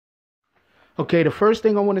Okay, the first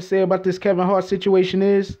thing I want to say about this Kevin Hart situation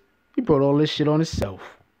is he brought all this shit on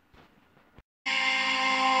himself.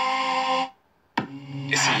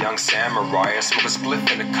 It's a young samurai, I smoke a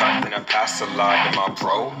spliff in the cut, then I pass a line to my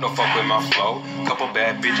bro. No fuck with my flow. Couple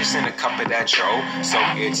bad bitches and a cup of that Joe. So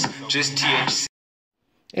it's just THC.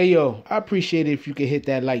 Hey yo, I appreciate it if you could hit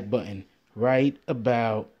that like button right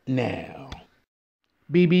about now.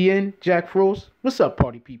 BBN, Jack Frost, what's up,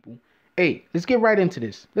 party people? Hey, let's get right into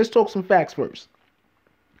this. Let's talk some facts first.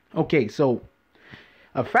 Okay, so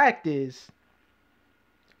a fact is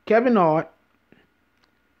Kevin Hart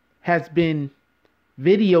has been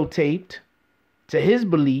videotaped to his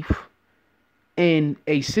belief in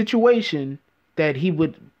a situation that he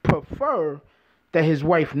would prefer that his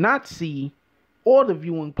wife not see or the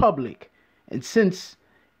viewing public. And since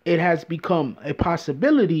it has become a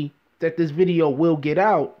possibility that this video will get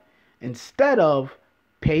out, instead of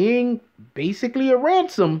paying basically a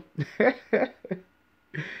ransom,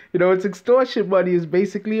 it's extortion money is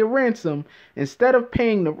basically a ransom. Instead of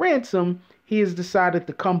paying the ransom, he has decided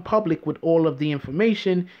to come public with all of the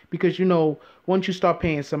information because, once you start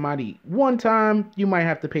paying somebody one time, you might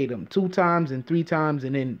have to pay them 2 times and 3 times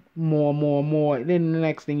and then more. And then the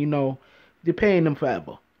next thing you know, you're paying them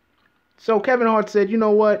forever. So Kevin Hart said, you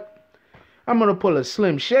know what? I'm going to pull a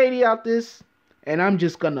Slim Shady out this and I'm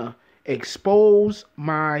just going to expose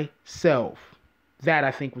myself. That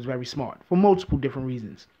I think was very smart for multiple different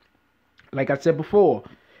reasons. Like I said before,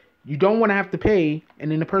 you don't want to have to pay,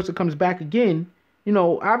 and then the person comes back again.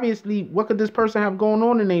 Obviously, what could this person have going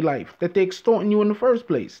on in their life that they're extorting you in the first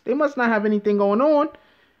place? They must not have anything going on.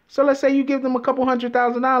 So let's say you give them a couple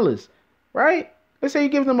 $100,000, right? Let's say you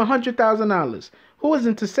give them $100,000. Who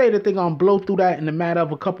isn't to say that they're going to blow through that in a matter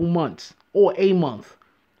of a couple months or a month?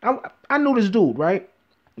 I knew this dude, right?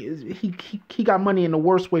 He got money in the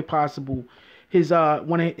worst way possible. His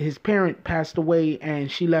parent passed away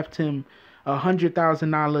and she left him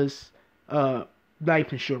 $100,000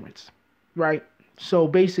 life insurance, right? So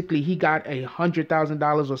basically he got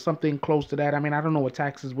 $100,000 or something close to that. I mean, I don't know what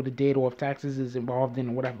taxes would have did or if taxes is involved in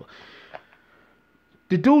or whatever.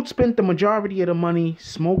 The dude spent the majority of the money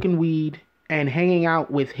smoking weed and hanging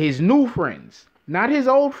out with his new friends. Not his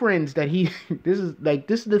old friends that this is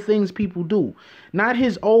the things people do. Not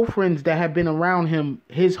his old friends that have been around him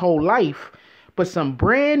his whole life, but some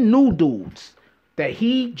brand new dudes that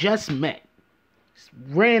he just met.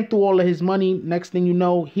 Ran through all of his money. Next thing you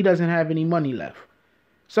know, he doesn't have any money left.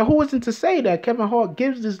 So who isn't to say that Kevin Hart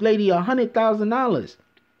gives this lady $100,000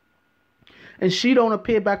 and she don't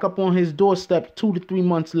appear back up on his doorstep 2 to 3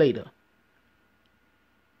 months later?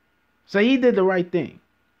 So he did the right thing.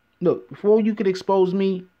 Look, before you could expose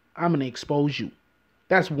me, I'm going to expose you.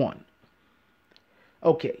 That's 1.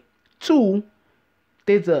 Okay. 2,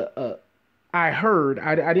 there's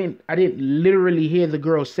I didn't literally hear the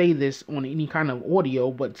girl say this on any kind of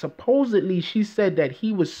audio, but supposedly she said that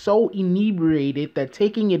he was so inebriated that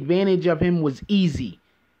taking advantage of him was easy.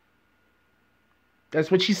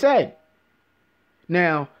 That's what she said.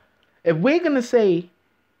 Now, if we're going to say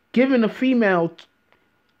giving a female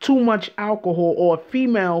too much alcohol or a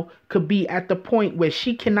female could be at the point where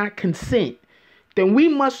she cannot consent, then we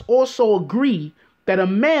must also agree that a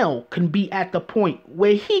male can be at the point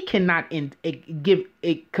where he cannot give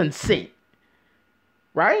a consent.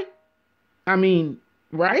 Right? I mean,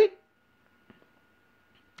 right?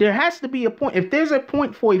 There has to be a point. If there's a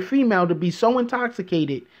point for a female to be so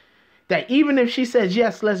intoxicated that even if she says,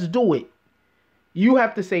 yes, let's do it, you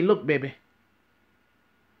have to say, look, baby,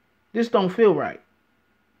 this don't feel right.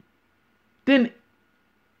 Then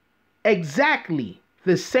exactly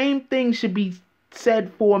the same thing should be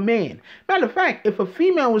said for a man. Matter of fact, if a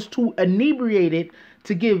female is too inebriated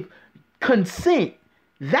to give consent,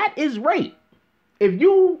 that is rape. If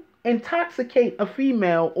you intoxicate a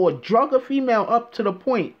female or drug a female up to the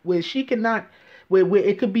point where she cannot, where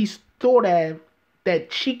it could be thought of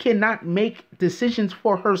that she cannot make decisions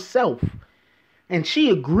for herself, and she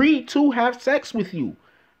agreed to have sex with you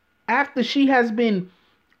after she has been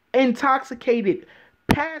intoxicated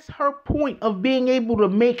past her point of being able to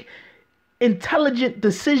make intelligent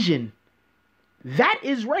decision, that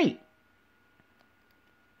is rape.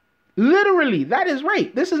 Literally, that is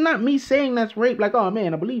rape. This is not me saying that's rape like, oh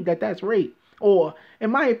man, I believe that that's rape. Or in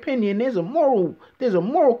my opinion, there's a moral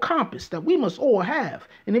compass that we must all have.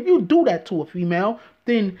 And if you do that to a female,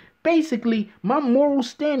 then basically my moral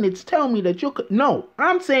standards tell me that no,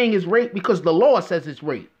 I'm saying it's rape because the law says it's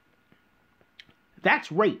rape.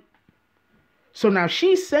 That's rape. So now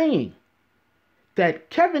she's saying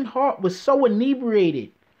that Kevin Hart was so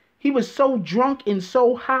inebriated, he was so drunk and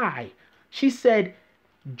so high, she said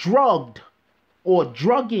drugged or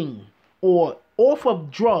drugging or off of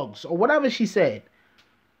drugs or whatever she said,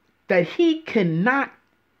 that he cannot,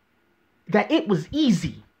 that it was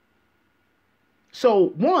easy. So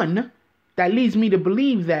one, that leads me to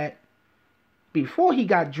believe that before he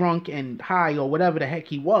got drunk and high or whatever the heck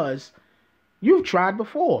he was, you've tried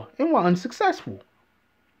before and were unsuccessful.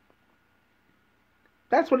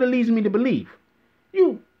 That's what it leads me to believe.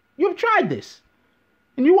 You've tried this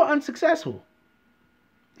and you were unsuccessful.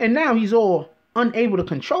 And now he's all unable to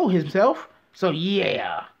control himself. So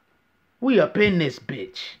yeah, we up in this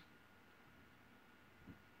bitch.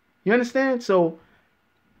 You understand? So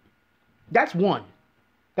that's one.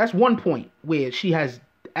 That's one point where she has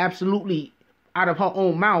absolutely, out of her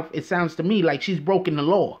own mouth, it sounds to me like she's broken the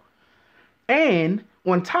law. And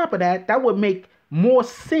on top of that, that would make more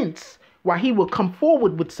sense why he would come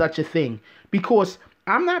forward with such a thing. Because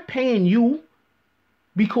I'm not paying you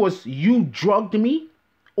because you drugged me,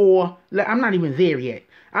 or I'm not even there yet.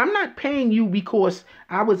 I'm not paying you because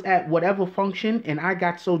I was at whatever function and I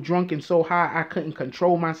got so drunk and so high I couldn't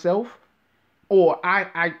control myself. Or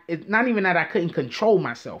it's not even that I couldn't control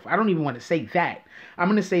myself. I don't even want to say that. I'm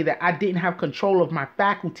going to say that I didn't have control of my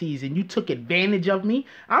faculties and you took advantage of me.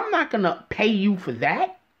 I'm not going to pay you for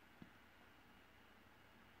that.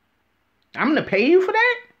 I'm going to pay you for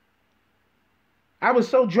that? I was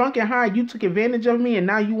so drunk and high, you took advantage of me and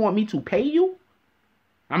now you want me to pay you?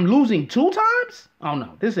 I'm losing 2 times? Oh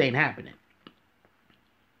no, this ain't happening.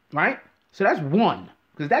 Right? So that's one.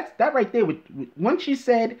 Because that right there, once she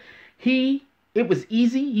said it was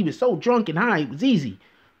easy, he was so drunk and high, it was easy.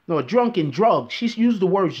 No, drunk and drugged. She used the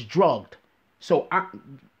words drugged. So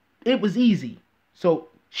it was easy. So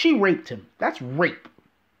she raped him. That's rape.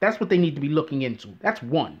 That's what they need to be looking into. That's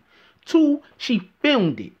 1. 2, she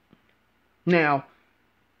filmed it. Now,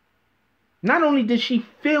 not only did she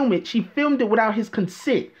film it, she filmed it without his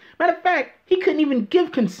consent. Matter of fact, he couldn't even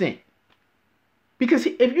give consent. Because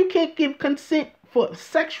if you can't give consent for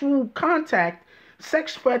sexual contact,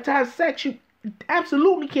 to have sex, you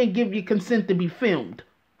absolutely can't give your consent to be filmed.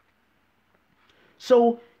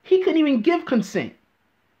 So he couldn't even give consent.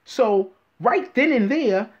 So right then and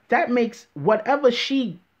there, that makes whatever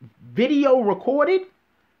she video recorded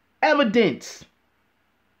evidence.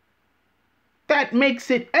 That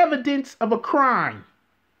makes it evidence of a crime.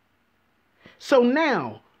 So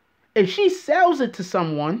now, if she sells it to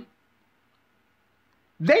someone,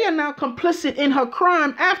 they are now complicit in her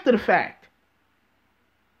crime after the fact.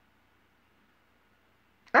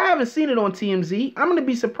 I haven't seen it on TMZ. I'm going to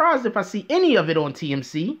be surprised if I see any of it on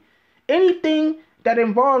TMZ. Anything that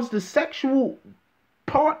involves the sexual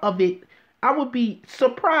part of it, I would be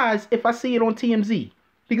surprised if I see it on TMZ.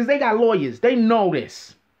 Because they got lawyers. They know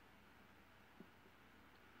this.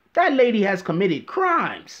 That lady has committed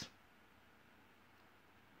crimes.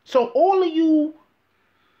 So all of you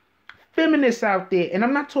feminists out there, and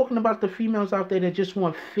I'm not talking about the females out there that just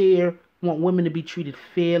want women to be treated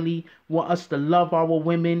fairly, want us to love our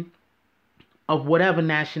women of whatever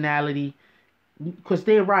nationality, because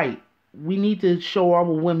they're right. We need to show our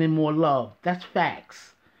women more love. That's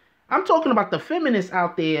facts. I'm talking about the feminists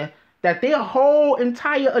out there that their whole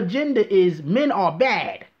entire agenda is men are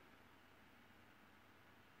bad.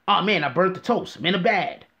 Oh man, I burnt the toast. Men are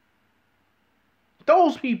bad.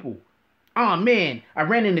 Those people. Oh man, I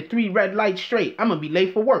ran into 3 red lights straight. I'm going to be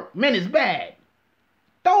late for work. Men is bad.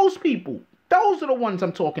 Those people. Those are the ones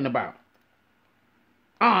I'm talking about.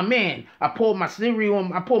 Oh man, I poured my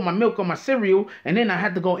milk on my cereal and then I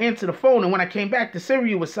had to go answer the phone and when I came back the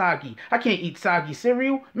cereal was soggy. I can't eat soggy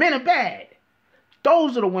cereal. Men are bad.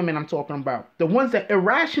 Those are the women I'm talking about. The ones that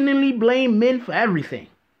irrationally blame men for everything.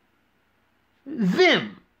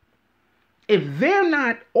 Them. If they're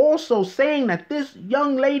not also saying that this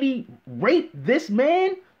young lady raped this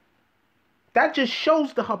man, that just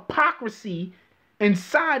shows the hypocrisy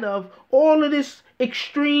inside of all of this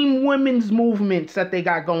extreme women's movements that they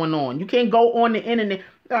got going on. You can't go on the internet.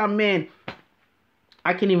 Oh man,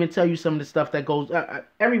 I can't even tell you some of the stuff that goes.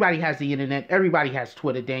 Everybody has the internet. Everybody has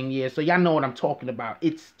Twitter, dang yeah. So y'all know what I'm talking about.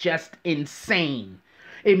 It's just insane.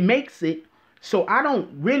 It makes it so I don't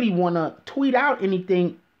really want to tweet out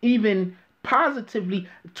anything even positively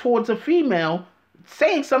towards a female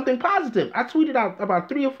saying something positive. I tweeted out about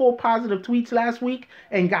 3 or 4 positive tweets last week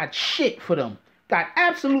and got shit for them. Got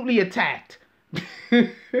absolutely attacked.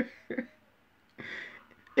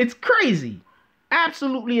 It's crazy.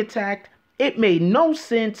 Absolutely attacked. It made no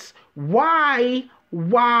sense. Why?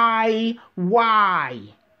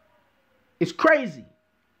 It's crazy.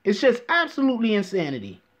 It's just absolutely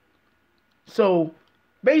insanity. So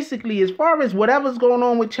basically, as far as whatever's going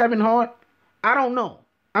on with Kevin Hart, I don't know.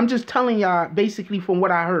 I'm just telling y'all basically from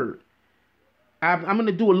what I heard. I'm going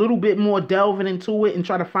to do a little bit more delving into it and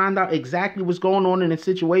try to find out exactly what's going on in the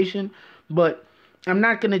situation. But I'm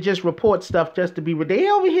not going to just report stuff just to be... They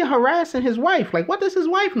over here harassing his wife. Like, what does his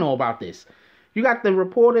wife know about this? You got the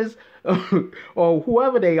reporters or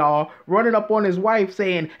whoever they are running up on his wife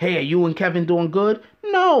saying, hey, are you and Kevin doing good?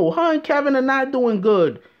 No, her and Kevin are not doing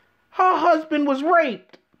good. Her husband was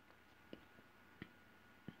raped.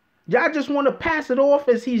 Y'all just want to pass it off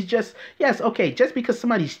as he's just, yes, okay, just because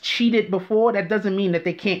somebody's cheated before, that doesn't mean that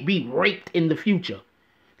they can't be raped in the future.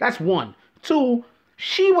 That's one. Two,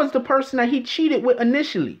 she was the person that he cheated with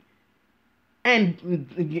initially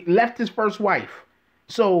and left his first wife.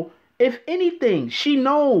 So, if anything, she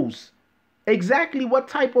knows exactly what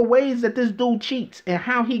type of ways that this dude cheats and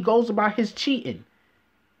how he goes about his cheating.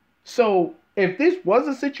 So, if this was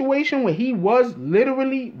a situation where he was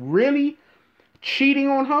literally, really cheating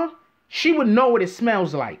on her, she would know what it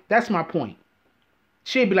smells like. That's my point.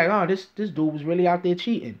 She'd be like, oh, this dude was really out there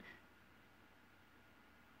cheating.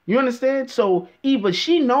 You understand? So either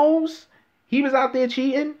she knows he was out there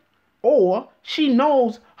cheating, or she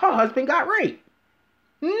knows her husband got raped.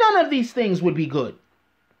 None of these things would be good.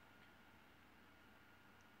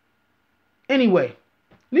 Anyway,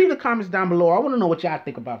 leave the comments down below. I want to know what y'all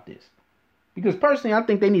think about this. Because personally, I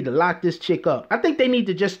think they need to lock this chick up. I think they need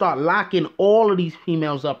to just start locking all of these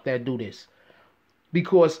females up that do this.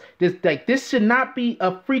 Because this should not be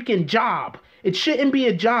a freaking job. It shouldn't be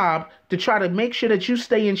a job to try to make sure that you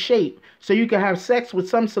stay in shape so you can have sex with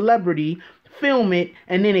some celebrity, film it,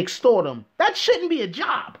 and then extort them. That shouldn't be a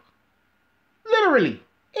job. Literally,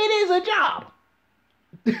 it is a job.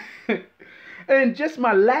 And just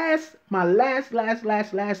my last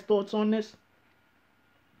thoughts on this.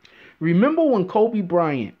 Remember when Kobe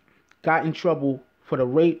Bryant got in trouble for the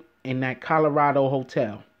rape in that Colorado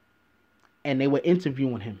hotel and they were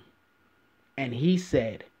interviewing him and he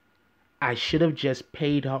said, I should have just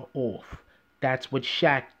paid her off. That's what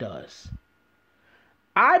Shaq does.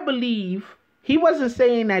 I believe he wasn't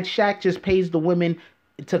saying that Shaq just pays the women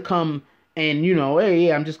to come and, you know, hey,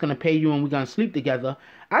 yeah, I'm just going to pay you and we're going to sleep together.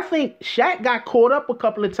 I think Shaq got caught up a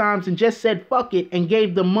couple of times and just said fuck it and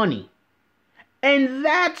gave them money. And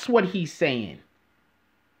that's what he's saying.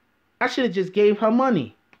 I should have just gave her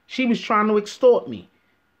money. She was trying to extort me.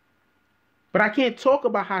 But I can't talk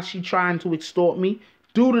about how she's trying to extort me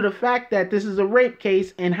due to the fact that this is a rape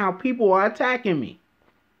case and how people are attacking me.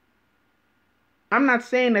 I'm not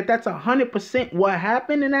saying that that's 100% what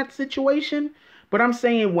happened in that situation, but I'm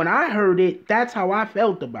saying when I heard it, that's how I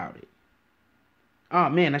felt about it. Oh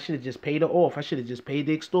man, I should have just paid her off. I should have just paid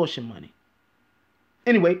the extortion money.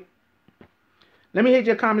 Anyway. Let me hit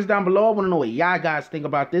your comments down below. I want to know what y'all guys think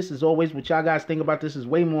about this. As always, what y'all guys think about this is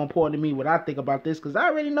way more important to me what I think about this, because I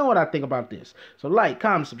already know what I think about this. So like,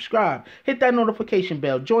 comment, subscribe, hit that notification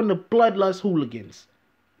bell, join the Bloodlust Hooligans.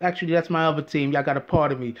 Actually, that's my other team. Y'all got a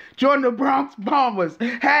part of me. Join the Bronx Bombers.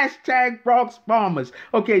 Hashtag Bronx Bombers.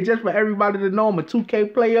 Okay, just for everybody to know, I'm a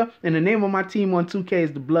 2K player, and the name of my team on 2K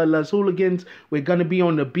is the Bloodlust Hooligans. We're going to be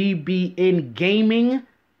on the BBN Gaming.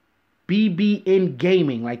 BBN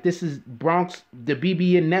Gaming. Like, this is Bronx, the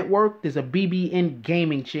BBN network. There's a BBN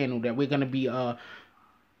Gaming channel that we're going to be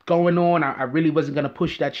going on. I really wasn't going to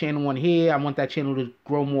push that channel on here. I want that channel to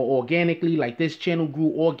grow more organically. Like, this channel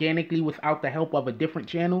grew organically without the help of a different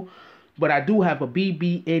channel. But I do have a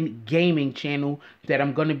BBN Gaming channel that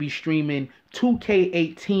I'm going to be streaming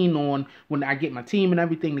 2K18 on when I get my team and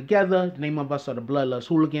everything together. The name of us are the Bloodlust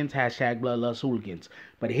Hooligans. Hashtag Bloodlust Hooligans.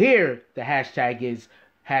 But here, the hashtag is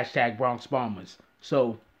hashtag Bronx Bombers.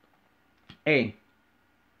 So, hey,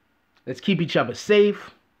 let's keep each other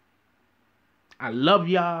safe. I love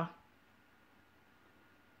y'all.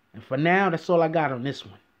 And for now, that's all I got on this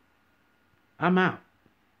one. I'm out.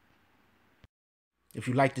 If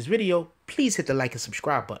you like this video, please hit the like and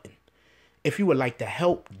subscribe button. If you would like to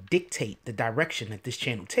help dictate the direction that this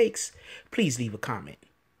channel takes, please leave a comment.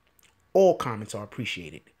 All comments are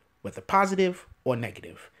appreciated, whether positive or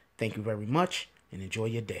negative. Thank you very much. And enjoy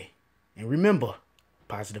your day. And remember,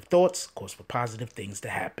 positive thoughts cause for positive things to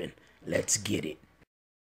happen. Let's get it.